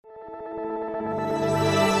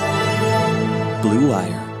Blue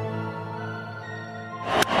Wire.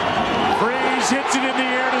 Breeze hits it in the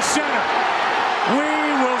air to center. We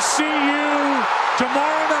will see you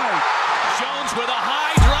tomorrow night. Jones with a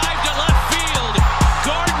high drive to left field.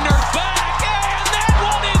 Gardner back, and that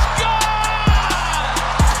one is gone!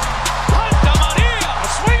 Santa Maria! A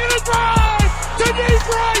swing and a drive to deep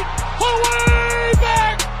right. Away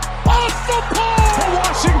back off the pole. The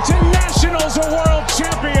Washington Nationals are world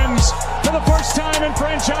champions for the first time in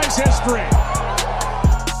franchise history.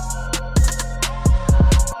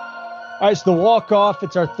 All right, it's the walk-off.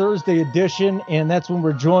 It's our Thursday edition, and that's when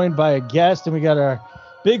we're joined by a guest, and we got our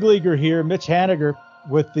big leaguer here, Mitch Haniger,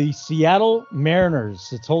 with the Seattle Mariners.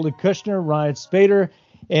 It's Holden Kushner, Ryan Spader,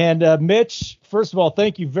 and Mitch, first of all,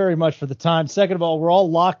 thank you very much for the time. Second of all, we're all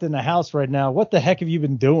locked in the house right now. What the heck have you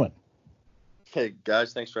been doing? Hey,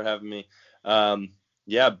 guys, thanks for having me.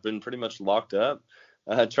 I've been pretty much locked up.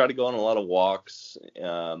 I try to go on a lot of walks.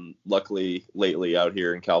 Luckily, lately out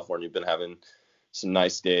here in California, I've been having some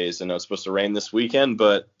nice days. I know it's supposed to rain this weekend,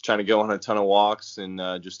 but trying to go on a ton of walks and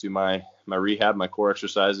just do my rehab, my core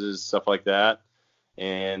exercises, stuff like that,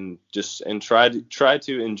 and try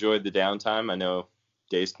to enjoy the downtime. I know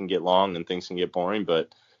days can get long and things can get boring,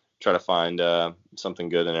 but try to find something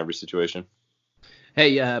good in every situation.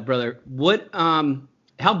 Hey, brother,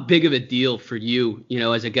 how big of a deal for you,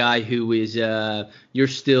 as a guy who is, you're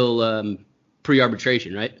still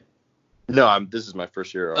pre-arbitration, right? No, this is my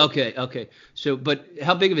first year. Okay. So, but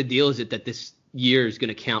how big of a deal is it that this year is going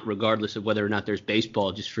to count regardless of whether or not there's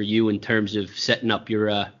baseball, just for you in terms of setting up you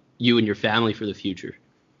and your family for the future?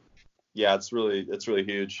 Yeah, it's really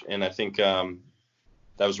huge. And I think that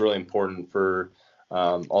was really important for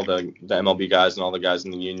all the MLB guys and all the guys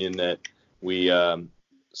in the union, that we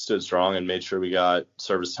stood strong and made sure we got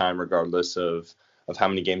service time regardless of how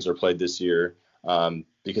many games are played this year.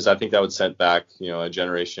 Because I think that would set back, a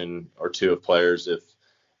generation or two of players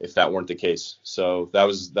if that weren't the case. So that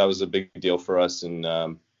was a big deal for us. And,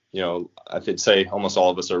 I could say almost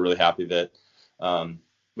all of us are really happy that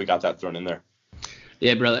we got that thrown in there.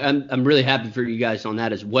 Yeah, brother, I'm really happy for you guys on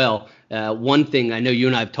that as well. One thing, I know you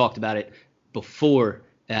and I have talked about it before,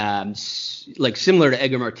 like similar to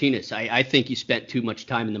Edgar Martinez, I think you spent too much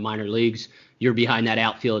time in the minor leagues. You're behind that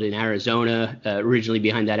outfield in Arizona, originally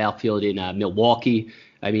behind that outfield in Milwaukee.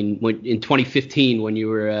 I mean, in 2015, when you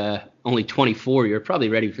were only 24, you were probably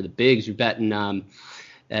ready for the bigs. You're batting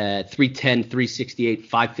 310, 368,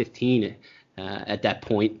 515 at that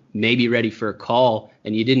point, maybe ready for a call,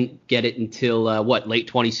 and you didn't get it until late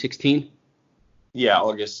 2016? Yeah,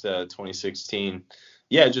 August 2016.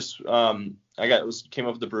 Yeah, just came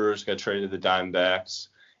up with the Brewers, got traded to the Diamondbacks,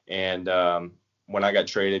 and when I got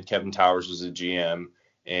traded, Kevin Towers was a GM,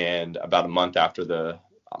 and about a month after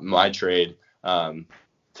my trade,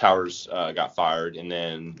 Towers got fired, and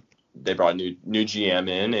then they brought a new GM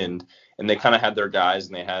in, and they kind of had their guys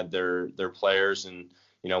and they had their players, and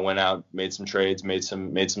went out, made some trades, made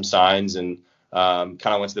some signs, and kind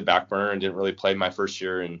of went to the back burner and didn't really play my first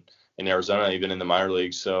year in Arizona, even in the minor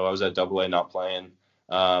leagues. So I was at AA not playing.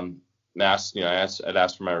 I'd asked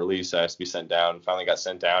for my release. I asked to be sent down. Finally got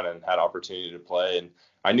sent down and had opportunity to play. And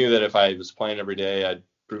I knew that if I was playing every day, I'd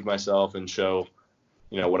prove myself and show,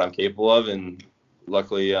 what I'm capable of. And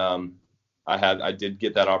luckily, I did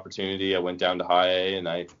get that opportunity. I went down to high A and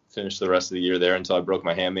I finished the rest of the year there until I broke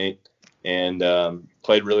my hamate, and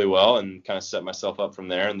played really well and kind of set myself up from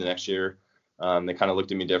there. And the next year, they kind of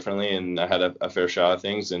looked at me differently, and I had a fair shot at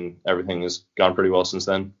things, and everything has gone pretty well since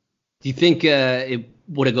then. Do you think it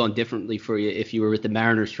would have gone differently for you if you were with the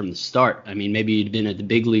Mariners from the start? I mean, maybe you'd been at the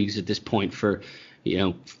big leagues at this point for,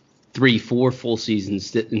 3-4 full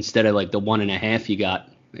seasons instead of like the 1.5 you got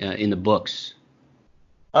in the books.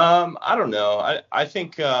 I don't know. I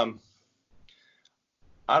think I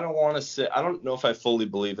don't know if I fully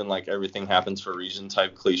believe in like everything happens for a reason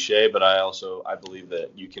type cliche, but I believe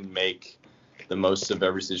that you can make the most of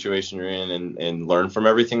every situation you're in and learn from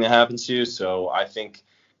everything that happens to you. So I think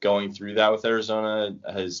going through that with Arizona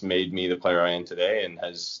has made me the player I am today, and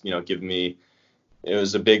has, given me, it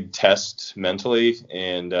was a big test mentally.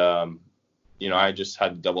 And, I just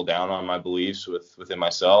had to double down on my beliefs within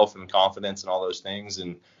myself and confidence and all those things.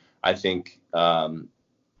 And I think,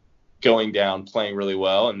 going down, playing really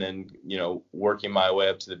well, and then, working my way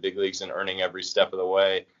up to the big leagues and earning every step of the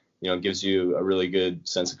way, gives you a really good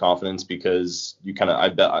sense of confidence, because I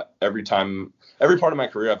bet every part of my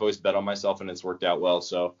career, I've always bet on myself and it's worked out well.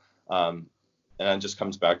 So, and it just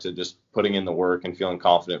comes back to just putting in the work and feeling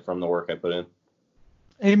confident from the work I put in.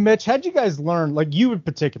 Hey, Mitch, how'd you guys learn, like you in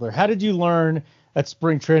particular, how did you learn that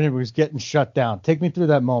spring training was getting shut down? Take me through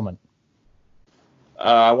that moment.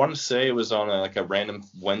 I want to say it was on a random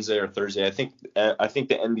Wednesday or Thursday. I think the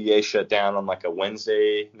NBA shut down on like a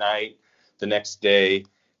Wednesday night. The next day,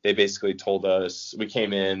 they basically told us, we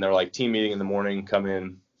came in, they're like, team meeting in the morning, come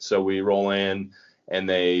in. So we roll in, and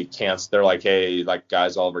they cancel. They're like, hey, like,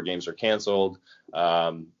 guys, all of our games are canceled.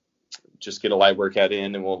 Just get a light workout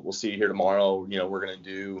in, and we'll see you here tomorrow. You know, we're going to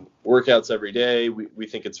do workouts every day. We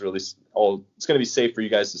think it's really it's going to be safe for you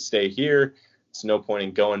guys to stay here. It's no point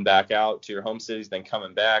in going back out to your home cities, then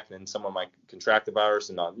coming back, and then someone might contract the virus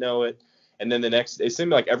and not know it. And then the next, it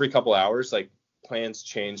seemed like every couple hours, like, plans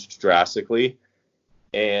changed drastically.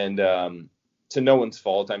 And to no one's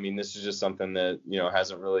fault. I mean, this is just something that, you know,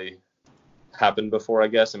 hasn't really happened before, I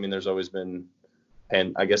guess. I mean, there's always been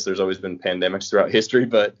pandemics throughout history,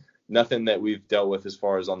 but nothing that we've dealt with as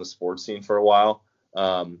far as on the sports scene for a while.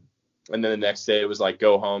 And then the next day it was like,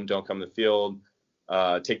 go home, don't come to the field.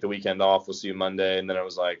 Take the weekend off. We'll see you Monday. And then I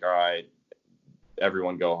was like, all right,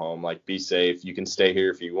 everyone go home. Like, be safe. You can stay here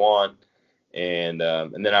if you want. And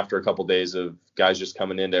then after a couple days of guys just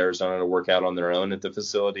coming into Arizona to work out on their own at the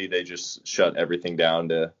facility, they just shut everything down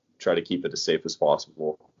to try to keep it as safe as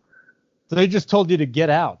possible. So they just told you to get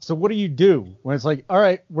out. So what do you do when it's like, all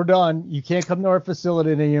right, we're done. You can't come to our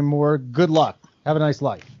facility anymore. Good luck. Have a nice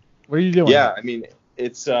life. What are you doing? Yeah, I mean,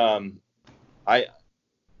 it's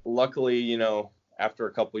luckily, you know, after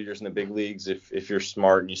a couple of years in the big leagues, if you're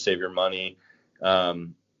smart and you save your money,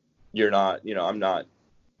 you're not, you know, I'm not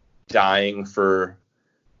dying for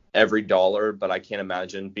every dollar, but I can't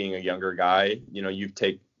imagine being a younger guy. You know,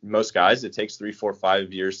 most guys, it takes 3, 4,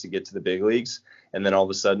 5 years to get to the big leagues. And then all of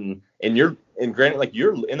a sudden, granted, like,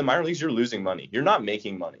 you're in the minor leagues, you're losing money. You're not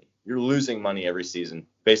making money. You're losing money every season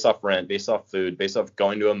based off rent, based off food, based off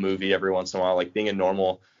going to a movie every once in a while, like being a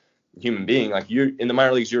normal human being. Like, you're in the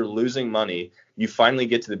minor leagues, you're losing money. You finally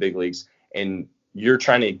get to the big leagues, and you're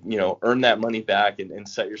trying to, you know, earn that money back and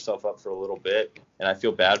set yourself up for a little bit. And I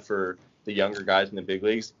feel bad for the younger guys in the big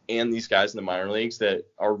leagues and these guys in the minor leagues that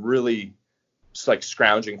are really just like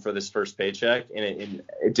scrounging for this first paycheck, and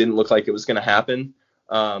it didn't look like it was going to happen.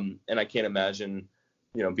 And I can't imagine,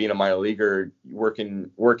 you know, being a minor leaguer, working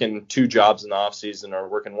 2 jobs in the off season, or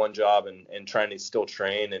working 1 job and trying to still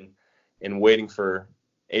train and waiting for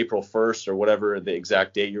April 1st or whatever the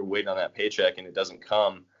exact date you're waiting on that paycheck, and it doesn't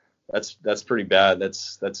come. That's pretty bad.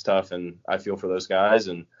 That's tough. And I feel for those guys.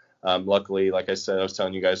 And luckily, like I said, I was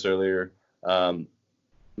telling you guys earlier,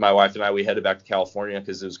 my wife and I, we headed back to California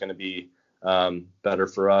because it was going to be better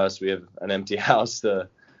for us. We have an empty house that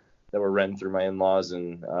we're renting through my in-laws,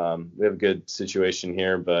 and we have a good situation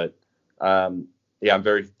here. But yeah, I'm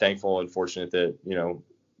very thankful and fortunate that, you know,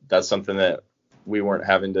 that's something that we weren't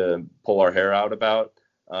having to pull our hair out about.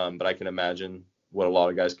 But I can imagine what a lot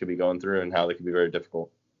of guys could be going through and how they could be very difficult.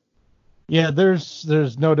 Yeah,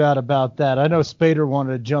 there's no doubt about that. I know Spader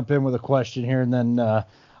wanted to jump in with a question here, and then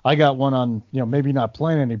I got one on, you know, maybe not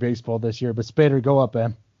playing any baseball this year, but Spader, go up,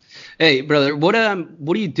 man. Hey, brother, what are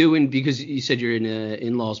you doing? Because you said you're in an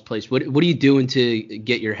in-laws place. What are you doing to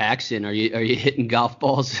get your hacks in? Are you hitting golf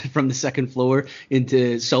balls from the second floor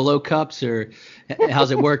into solo cups, or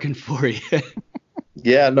how's it working for you?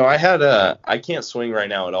 Yeah, no, I can't swing right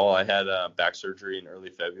now at all. I had back surgery in early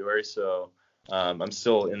February, so I'm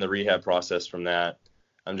still in the rehab process from that.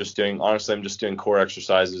 I'm just doing core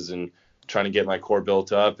exercises and trying to get my core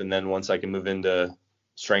built up. And then once I can move into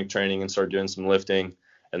strength training and start doing some lifting,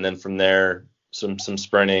 and then from there, some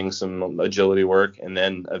sprinting, some agility work, and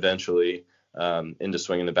then eventually into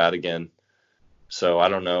swinging the bat again. So I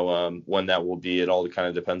don't know when that will be. It all kind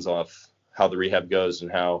of depends off how the rehab goes and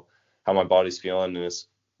how my body's feeling, and it's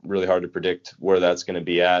really hard to predict where that's going to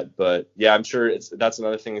be at. But yeah, I'm sure that's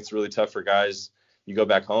another thing that's really tough for guys. You go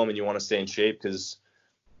back home and you want to stay in shape because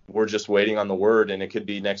we're just waiting on the word, and it could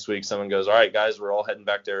be next week someone goes, all right, guys, we're all heading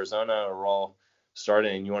back to Arizona, or we're all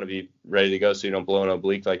starting, and you want to be ready to go so you don't blow an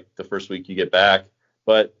oblique like the first week you get back.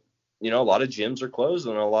 But, you know, a lot of gyms are closed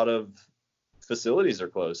and a lot of facilities are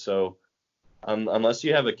closed. So unless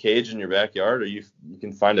you have a cage in your backyard, or you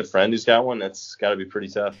can find a friend who's got one, that's got to be pretty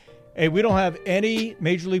tough. Hey, we don't have any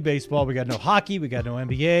Major League Baseball. We got no hockey. We got no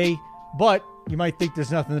NBA. But you might think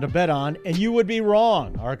there's nothing to bet on, and you would be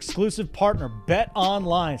wrong. Our exclusive partner,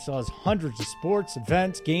 BetOnline, still has hundreds of sports,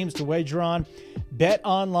 events, games to wager on.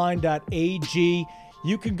 BetOnline.ag.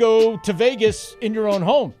 You can go to Vegas in your own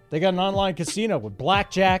home. They got an online casino with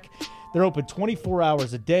blackjack. They're open 24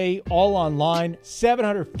 hours a day, all online.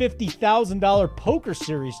 $750,000 poker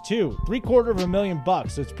series, too.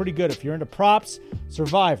 $750,000. So it's pretty good if you're into props,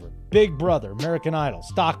 Survivor, Big Brother, American Idol,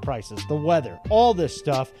 stock prices, the weather, all this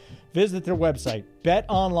stuff. Visit their website,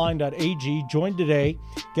 betonline.ag. Join today.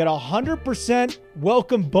 Get a 100%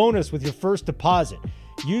 welcome bonus with your first deposit.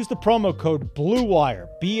 Use the promo code BLUEWIRE,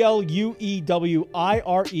 BLUEWIRE,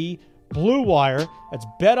 BLUEWIRE. That's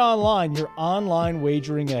BetOnline, your online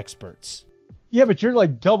wagering experts. Yeah, but you're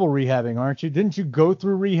like double rehabbing, aren't you? Didn't you go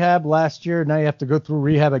through rehab last year? Now you have to go through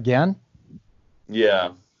rehab again?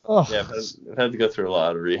 Yeah. Oh. Yeah, I've had to go through a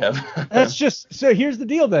lot of rehab. That's just, so here's the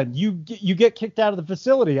deal then. You get kicked out of the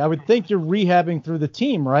facility. I would think you're rehabbing through the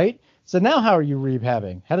team, right? So now how are you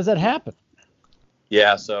rehabbing? How does that happen?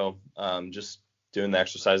 Yeah, so just doing the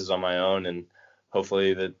exercises on my own, and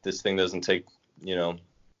hopefully that this thing doesn't take,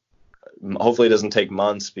 hopefully it doesn't take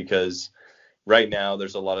months, because right now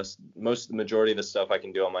there's the majority of the stuff I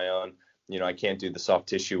can do on my own. I can't do the soft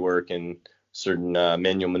tissue work and certain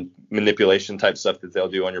manual manipulation type stuff that they'll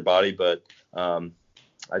do on your body, but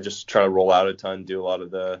I just try to roll out a ton, do a lot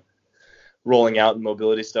of the rolling out and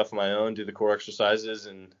mobility stuff on my own, do the core exercises,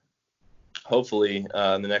 and hopefully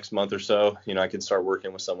in the next month or so, I can start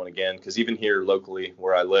working with someone again, because even here locally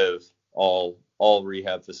where I live, all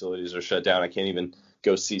rehab facilities are shut down. I can't even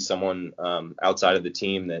go see someone outside of the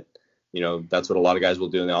team. That's what a lot of guys will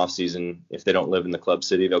do in the off season. If they don't live in the club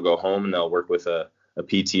city, they'll go home and they'll work with a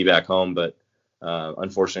PT back home, but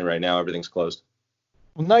unfortunately right now everything's closed.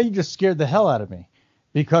 Well, now you just scared the hell out of me,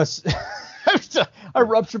 because I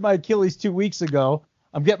ruptured my Achilles 2 weeks ago.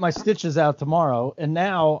 I'm getting my stitches out tomorrow, and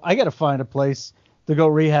now I got to find a place to go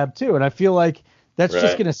rehab too. And I feel like that's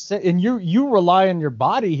just going to sit, and you rely on your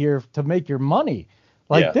body here to make your money.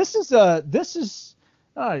 This is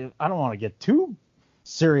I don't want to get too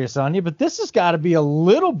serious on you, but this has got to be a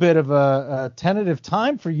little bit of a tentative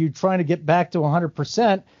time for you trying to get back to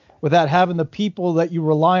 100% without having the people that you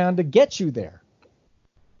rely on to get you there.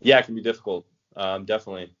 Yeah, it can be difficult,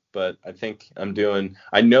 definitely. But I think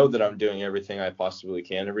I know that I'm doing everything I possibly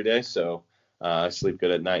can every day. So I sleep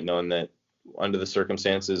good at night knowing that under the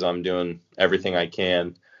circumstances, I'm doing everything I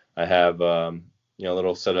can. I have, a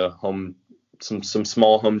little set of some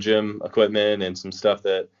small home gym equipment and some stuff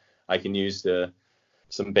that I can use to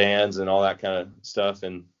some bands and all that kind of stuff.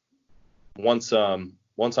 And once I'm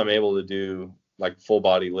able to do like full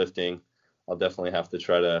body lifting, I'll definitely have to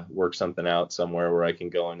try to work something out somewhere where I can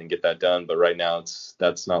go in and get that done. But right now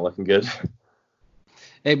that's not looking good.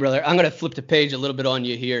 Hey, brother, I'm going to flip the page a little bit on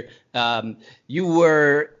you here. You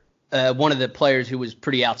were one of the players who was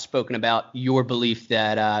pretty outspoken about your belief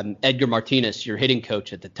that Edgar Martinez, your hitting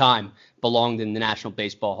coach at the time, belonged in the National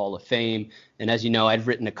Baseball Hall of Fame. And as you know, I've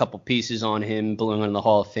written a couple pieces on him belonging in the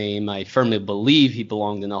Hall of Fame. I firmly believe he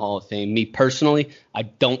belonged in the Hall of Fame. Me personally, I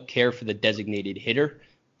don't care for the designated hitter,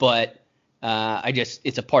 but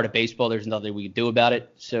it's a part of baseball. There's nothing we can do about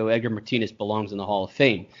it. So Edgar Martinez belongs in the Hall of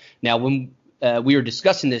Fame. Now, when we were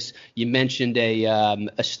discussing this, you mentioned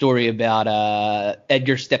a story about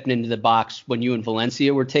Edgar stepping into the box when you and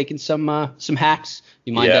Valencia were taking some hacks.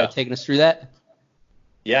 You mind taking us through that?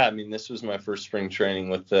 Yeah, I mean, this was my first spring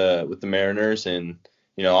training with the Mariners, and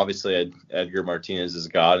obviously Edgar Martinez is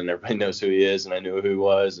God, and everybody knows who he is, and I knew who he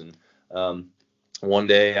was. And one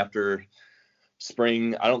day after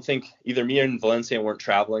spring, I don't think either me and Valencia weren't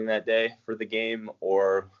traveling that day for the game,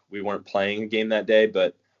 or we weren't playing a game that day,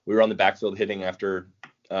 but we were on the backfield hitting after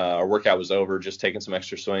our workout was over, just taking some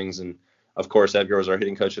extra swings. And of course, Edgar was our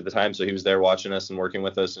hitting coach at the time, so he was there watching us and working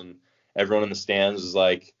with us. And everyone in the stands was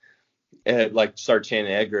like start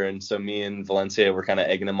chanting Edgar. And so me and Valencia were kind of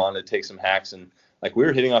egging him on to take some hacks. And like we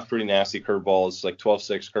were hitting off pretty nasty curveballs, like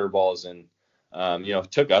 12-6 curveballs. And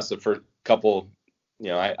it took us the first couple.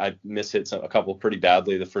 I mishit a couple pretty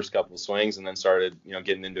badly the first couple of swings, and then started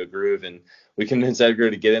getting into a groove. And we convinced Edgar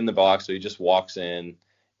to get in the box, so he just walks in.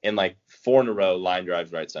 And like 4 in a row line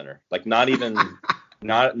drives right center, like not even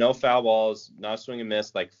no foul balls, not swing and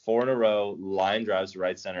miss, like 4 in a row line drives to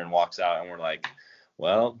right center and walks out. And we're like,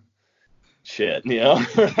 well, shit, no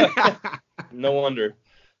wonder.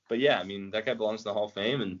 But yeah, I mean, that guy belongs to the Hall of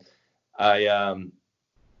Fame. And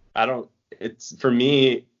for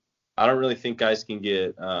me, I don't really think guys can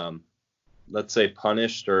get, let's say,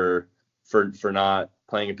 punished or for not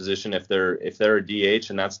playing a position if they're a DH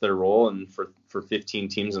and that's their role, and for 15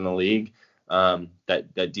 teams in the league,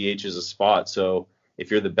 that DH is a spot. So if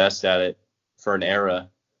you're the best at it for an era,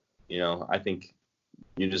 I think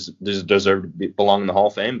you just deserve to belong in the Hall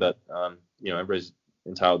of Fame. But everybody's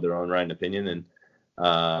entitled to their own right and opinion, and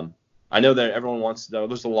I know that everyone wants to.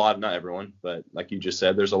 There's a lot, not everyone, but like you just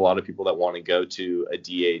said, there's a lot of people that want to go to a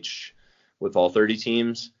DH with all 30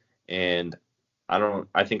 teams, and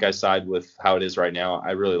I think I side with how it is right now.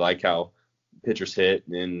 I really like how pitchers hit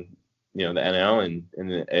in, the NL and in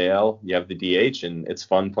the AL. You have the DH, and it's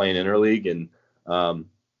fun playing interleague. And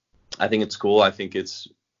I think it's cool. I think it's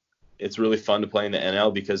really fun to play in the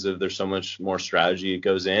NL because there's so much more strategy that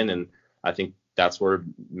goes in, and I think that's where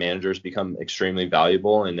managers become extremely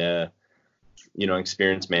valuable. And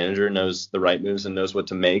experienced manager knows the right moves and knows what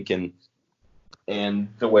to make, and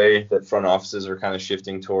the way that front offices are kind of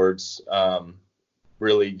shifting towards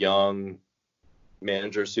really young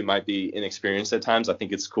managers who might be inexperienced at times. I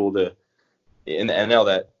think it's cool in the NL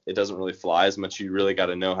that it doesn't really fly as much. You really got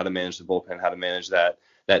to know how to manage the bullpen, how to manage that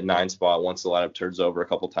 9 spot once the lineup turns over a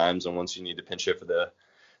couple times, and once you need to pinch hit for the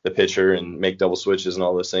pitcher and make double switches and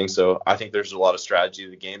all those things. So I think there's a lot of strategy to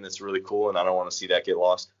the game that's really cool, and I don't want to see that get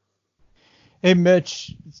lost. Hey,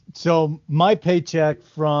 Mitch, so my paycheck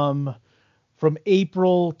from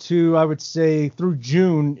April to, I would say, through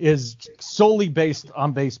June is solely based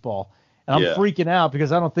on baseball. And I'm freaking out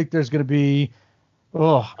because I don't think there's going to be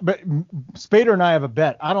but Spader and I have a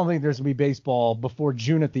bet. I don't think there's going to be baseball before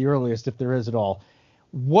June at the earliest, if there is at all.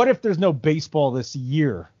 What if there's no baseball this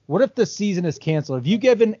year? What if the season is canceled? Have you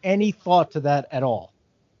given any thought to that at all?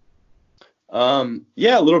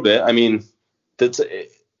 Yeah, a little bit. I mean,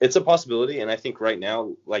 it's a possibility, and I think right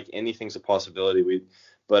now, like, anything's a possibility.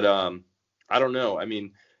 But I don't know. I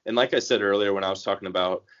mean, and like I said earlier when I was talking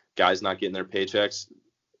about guys not getting their paychecks,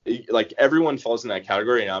 like, everyone falls in that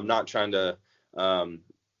category, and I'm not trying to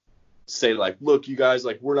say, like, look, you guys,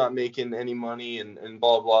 like, we're not making any money and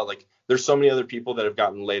blah, blah. Like, there's so many other people that have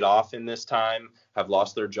gotten laid off in this time, have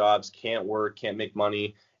lost their jobs, can't work, can't make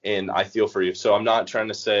money, and I feel for you. So I'm not trying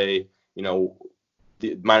to say,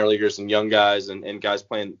 the minor leaguers and young guys and guys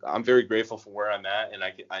playing, I'm very grateful for where I'm at, and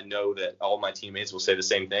I know that all my teammates will say the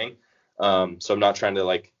same thing. So I'm not trying to,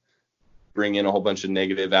 like, bring in a whole bunch of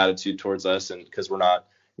negative attitude towards us, and because we're not,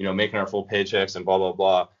 making our full paychecks and blah, blah,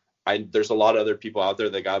 blah. There's a lot of other people out there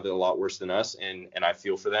that got it a lot worse than us, and I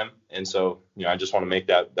feel for them. And so, I just want to make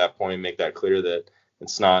that point and make that clear that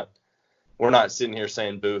we're not sitting here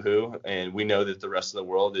saying boo-hoo, and we know that the rest of the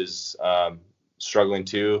world is struggling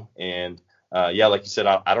too. And like you said,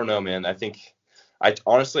 I don't know, man. I think I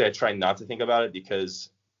try not to think about it because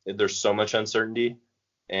there's so much uncertainty,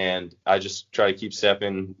 and I just try to keep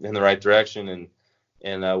stepping in the right direction.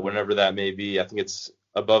 And whenever that may be, I think it's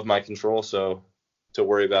above my control. So to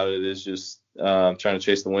worry about it is just trying to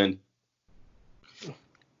chase the wind.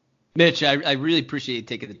 Mitch, I really appreciate you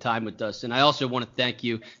taking the time with us. And I also want to thank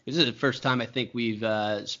you. This is the first time I think we've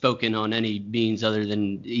spoken on any means other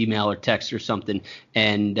than email or text or something.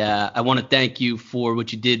 And I want to thank you for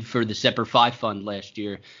what you did for the Semper Fi Fund last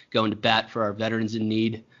year, going to bat for our veterans in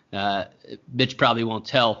need. Mitch probably won't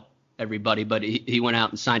tell everybody, but he went out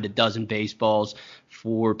and signed a dozen baseballs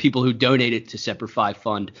for people who donated to Semper Fi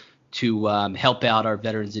Fund to help out our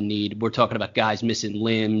veterans in need. We're talking about guys missing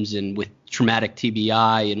limbs and with traumatic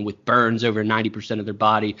TBI and with burns over 90% of their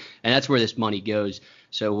body, and that's where this money goes.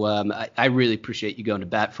 So I really appreciate you going to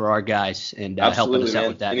bat for our guys and helping us out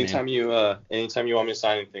with that. Anytime you want me to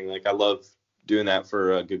sign anything, like, I love doing that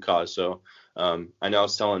for a good cause. So I know I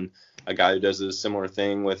was telling a guy who does a similar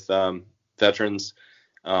thing with veterans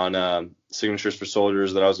on Signatures for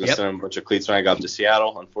Soldiers that I was going to send him a bunch of cleats when I got up to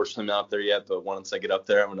Seattle. Unfortunately, I'm not up there yet, but once I get up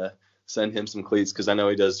there, I'm going to send him some cleats because I know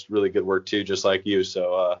he does really good work too, just like you.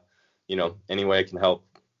 So, any way I can help.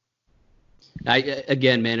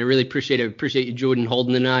 Again, man, I really appreciate it. I appreciate you, Jordan,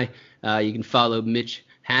 Holden, and I. You can follow Mitch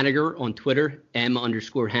Haniger on Twitter,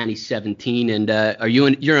 M_Hanny17. And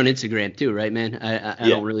you're on Instagram too, right, man? I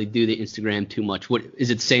don't really do the Instagram too much. What is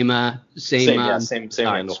it? Same same all handle.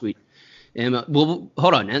 Right, sweet. And well,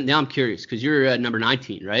 hold on. Now I'm curious because you're number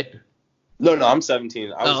 19, right? No, I'm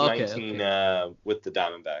 17. I was 19 with the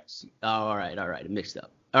Diamondbacks. Oh, all right. I mixed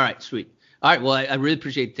up. All right, sweet. All right, well, I really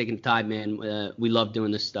appreciate taking the time, man. We love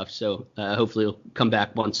doing this stuff, so hopefully it'll come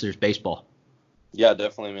back once there's baseball. Yeah,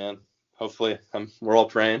 definitely, man. Hopefully. We're all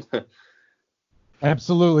praying.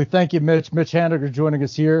 Absolutely. Thank you, Mitch. Mitch Haniger joining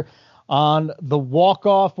us here on the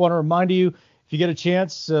walk-off. Want to remind you, if you get a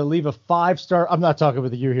chance, leave a 5-star. I'm not talking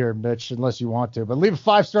with you here, Mitch, unless you want to, but leave a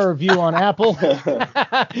 5-star review on Apple. Give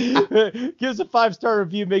us a 5-star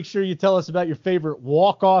review. Make sure you tell us about your favorite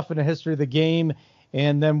walk-off in the history of the game.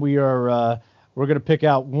 And then we're going to pick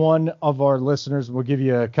out one of our listeners. We'll give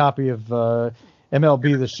you a copy of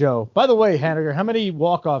MLB The Show. By the way, Haniger, how many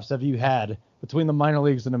walk-offs have you had between the minor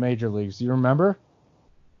leagues and the major leagues? Do you remember?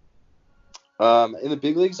 In the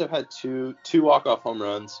big leagues, I've had two walk-off home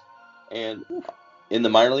runs. And in the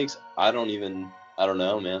minor leagues, I don't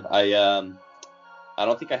know, man. I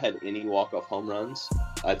don't think I had any walk-off home runs.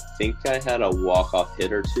 I think I had a walk-off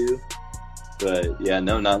hit or two. But, yeah,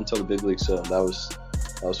 no, not until the big leagues, so that was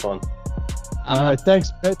fun. All right,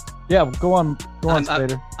 thanks, Mitch. Yeah, go on,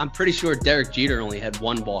 Spader. I'm pretty sure Derek Jeter only had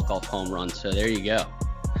one walk-off home run, so there you go.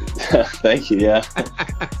 Thank you. Yeah.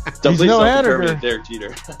 Don't He's no compare me to Haniger. Derek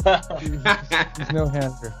Jeter. He's no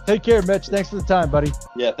Haniger. Take care, Mitch. Thanks for the time, buddy.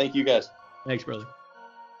 Yeah. Thank you guys. Thanks, brother.